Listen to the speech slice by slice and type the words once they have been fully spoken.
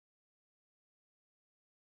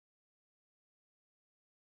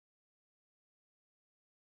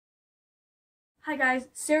Hi guys,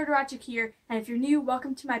 Sarah Dorachik here, and if you're new,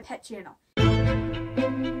 welcome to my pet channel.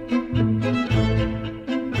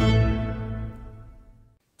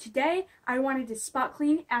 Today, I wanted to spot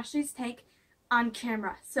clean Ashely's tank on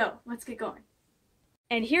camera, so let's get going.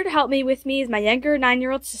 And here to help me with me is my younger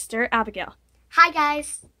 9-year-old sister, Abigail. Hi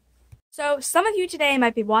guys! So, some of you today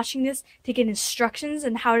might be watching this to get instructions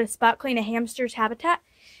on how to spot clean a hamster's habitat.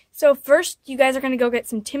 So first, you guys are going to go get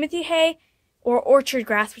some Timothy hay or orchard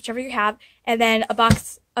grass, whichever you have, and then a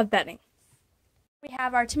box of bedding. We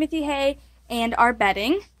have our Timothy hay and our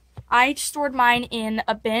bedding. I stored mine in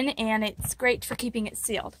a bin, and it's great for keeping it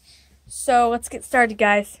sealed. So let's get started,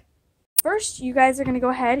 guys. First, you guys are going to go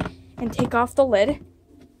ahead and take off the lid.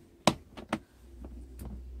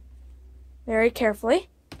 Very carefully.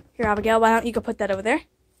 Here, Abigail, why don't you go put that over there?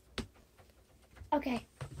 Okay.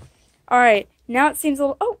 Alright, now it seems a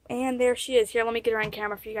little... Oh, and there she is. Here, let me get her on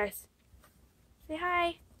camera for you guys. Say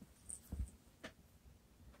hi.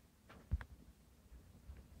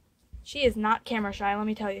 She is not camera shy, let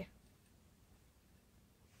me tell you.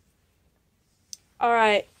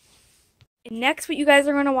 Alright. Next, what you guys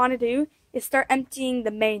are going to want to do is start emptying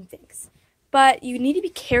the main things. But you need to be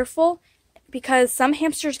careful because some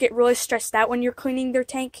hamsters get really stressed out when you're cleaning their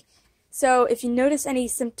tank. So if you notice any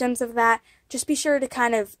symptoms of that, just be sure to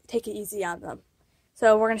kind of take it easy on them.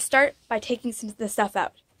 So we're going to start by taking some of the stuff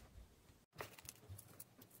out.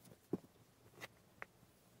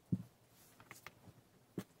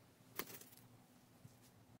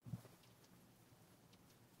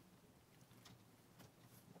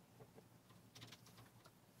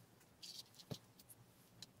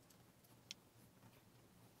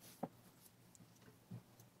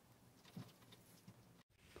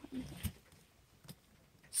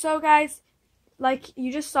 So guys, like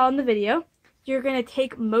you just saw in the video, you're going to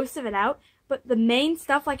take most of it out, but the main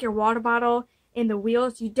stuff like your water bottle and the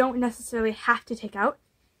wheels, you don't necessarily have to take out.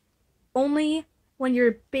 Only when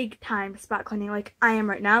you're big time spot cleaning like I am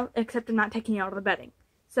right now, except I'm not taking out all the bedding.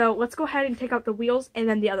 So let's go ahead and take out the wheels and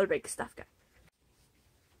then the other big stuff, guys.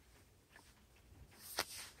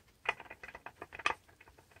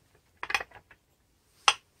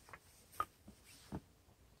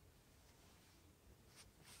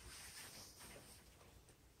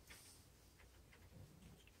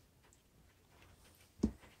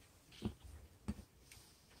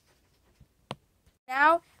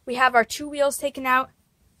 Now we have our 2 wheels taken out.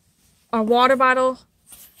 Our water bottle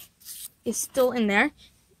is still in there.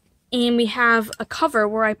 And we have a cover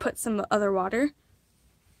where I put some other water.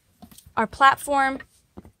 Our platform,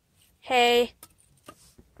 hay,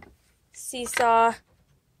 seesaw,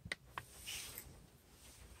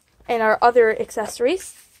 and our other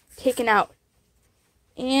accessories taken out.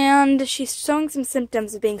 And she's showing some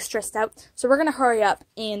symptoms of being stressed out, so we're going to hurry up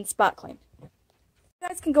and spot clean. You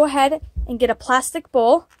guys can go ahead and get a plastic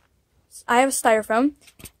bowl. I have a styrofoam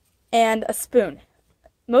and a spoon.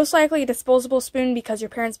 Most likely a disposable spoon because your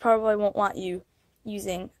parents probably won't want you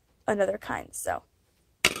using another kind. So,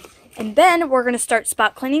 and then we're going to start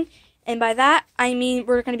spot cleaning, and by that I mean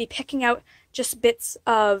we're going to be picking out just bits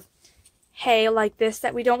of hay like this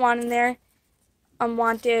that we don't want in there,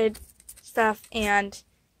 unwanted stuff. And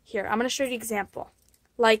here, I'm going to show you an example.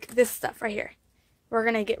 Like this stuff right here. We're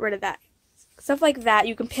going to get rid of that. Stuff like that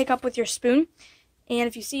you can pick up with your spoon, and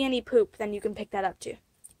if you see any poop, then you can pick that up too.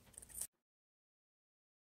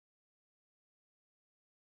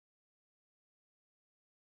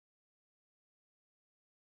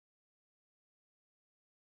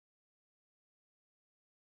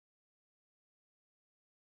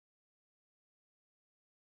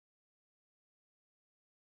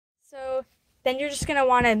 So then you're just going to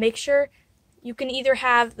want to make sure you can either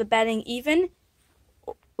have the bedding even,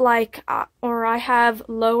 like, or I have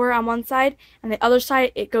lower on one side, and the other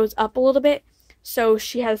side it goes up a little bit, so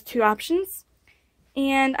she has 2 options.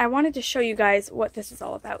 And I wanted to show you guys what this is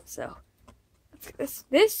all about. So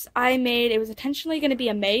this I made, it was intentionally going to be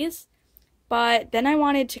a maze, but then I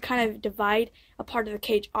wanted to kind of divide a part of the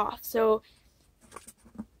cage off. So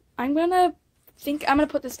I'm gonna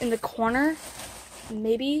put this in the corner,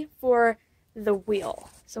 maybe for the wheel.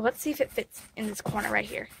 So let's see if it fits in this corner right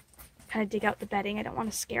here. Kind of dig out the bedding. I don't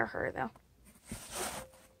want to scare her though.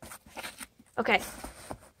 Okay,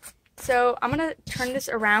 so I'm gonna turn this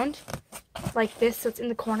around like this so it's in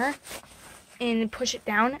the corner and push it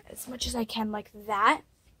down as much as I can like that,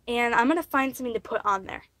 and I'm gonna find something to put on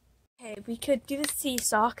there. Okay, we could do the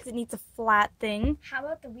seesaw because it needs a flat thing. How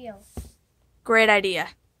about the wheels? Great idea.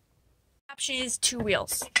 Option is 2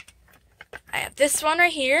 wheels. I have this one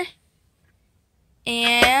right here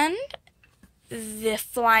and the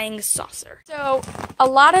flying saucer. So a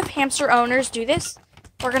lot of hamster owners do this.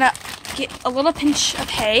 We're gonna get a little pinch of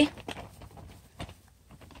hay,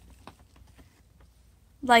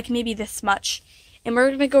 like maybe this much, and we're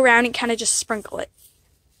going to go around and kind of just sprinkle it.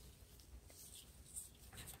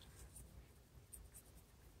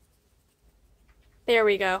 There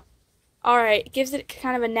we go. Alright, it gives it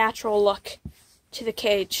kind of a natural look to the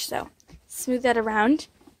cage, so smooth that around.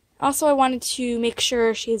 Also, I wanted to make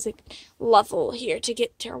sure she has a level here to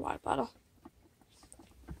get to her water bottle.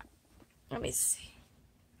 Let me see.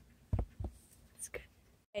 That's good.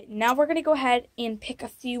 Okay, now we're going to go ahead and pick a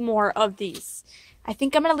few more of these. I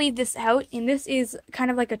think I'm going to leave this out, and this is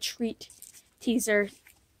kind of like a treat teaser.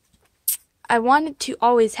 I wanted to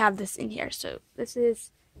always have this in here, so this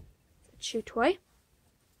is a chew toy.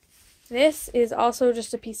 This is also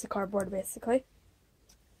just a piece of cardboard, basically.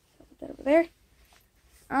 Put that over there.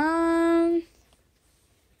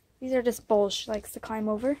 These are just bowls she likes to climb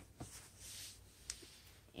over.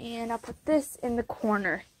 And I'll put this in the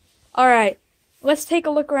corner. Alright, let's take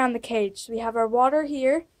a look around the cage. So we have our water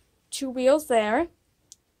here, 2 wheels there,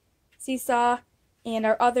 seesaw, and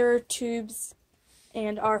our other tubes,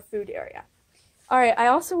 and our food area. Alright, I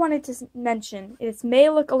also wanted to mention, it may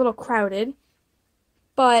look a little crowded,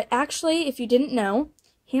 but actually, if you didn't know,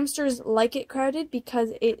 hamsters like it crowded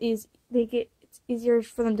because it's easier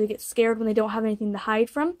for them to get scared when they don't have anything to hide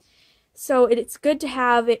from. So it's good to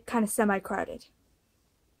have it kind of semi-crowded.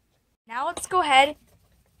 Now let's go ahead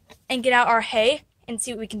and get out our hay and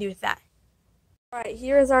see what we can do with that. Alright,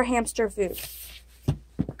 here is our hamster food.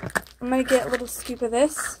 I'm going to get a little scoop of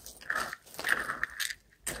this.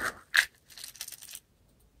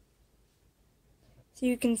 So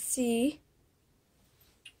you can see.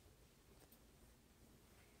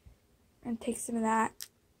 And take some of that.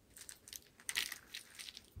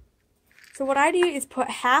 So what I do is put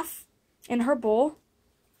half in her bowl.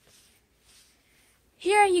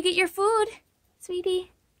 Here, you get your food,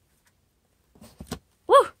 sweetie.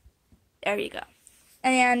 Woo! There you go.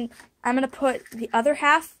 And I'm going to put the other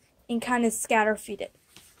half and kind of scatter feed it.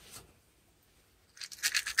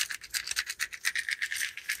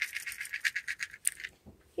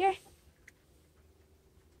 Here.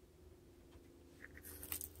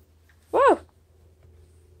 Whoa!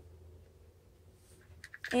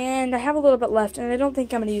 And I have a little bit left, and I don't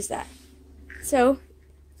think I'm going to use that. So,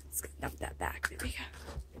 let's dump that back. There we go.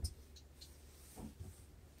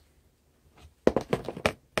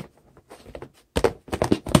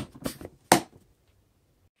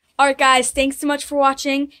 Alright guys, thanks so much for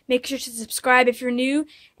watching. Make sure to subscribe if you're new,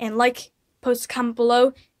 and like, post a comment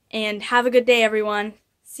below, and have a good day everyone.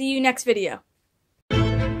 See you next video.